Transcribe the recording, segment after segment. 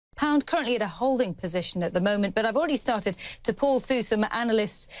Pound currently at a holding position at the moment, but I've already started to pull through some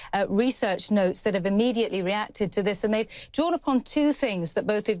analysts' research notes that have immediately reacted to this, and they've drawn upon two things that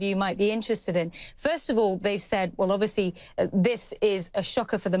both of you might be interested in. First of all, they've said, well, obviously, this is a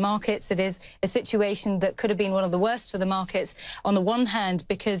shocker for the markets. It is a situation that could have been one of the worst for the markets, on the one hand,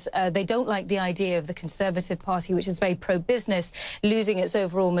 because they don't like the idea of the Conservative Party, which is very pro-business, losing its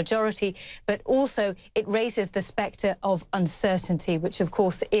overall majority, but also it raises the spectre of uncertainty, which, of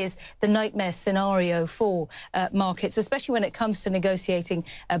course, is the nightmare scenario for markets, especially when it comes to negotiating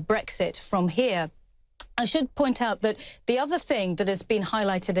Brexit from here. I should point out that the other thing that has been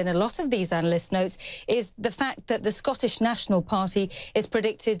highlighted in a lot of these analyst notes is the fact that the Scottish National Party is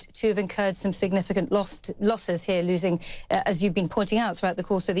predicted to have incurred some significant losses here, losing, as you've been pointing out throughout the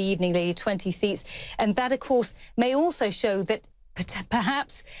course of the evening, nearly 20 seats. And that, of course, may also show that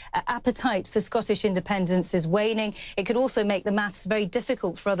perhaps appetite for Scottish independence is waning. It could also make the maths very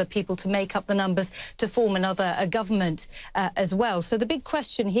difficult for other people to make up the numbers to form another government as well. So the big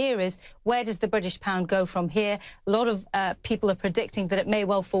question here is, where does the British pound go from here? A lot of people are predicting that it may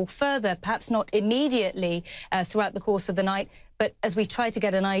well fall further, perhaps not immediately throughout the course of the night, but as we try to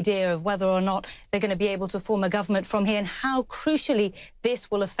get an idea of whether or not they're going to be able to form a government from here and how crucially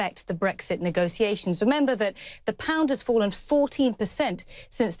this will affect the Brexit negotiations. Remember that the pound has fallen 14%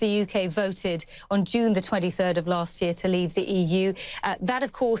 since the UK voted on June the 23rd of last year to leave the EU. That,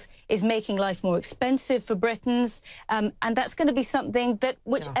 of course, is making life more expensive for Britons, and that's going to be something that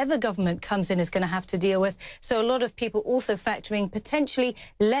whichever government comes in is going to have to deal with. So a lot of people also factoring potentially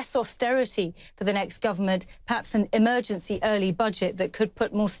less austerity for the next government, perhaps an emergency early budget that could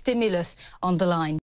put more stimulus on the line.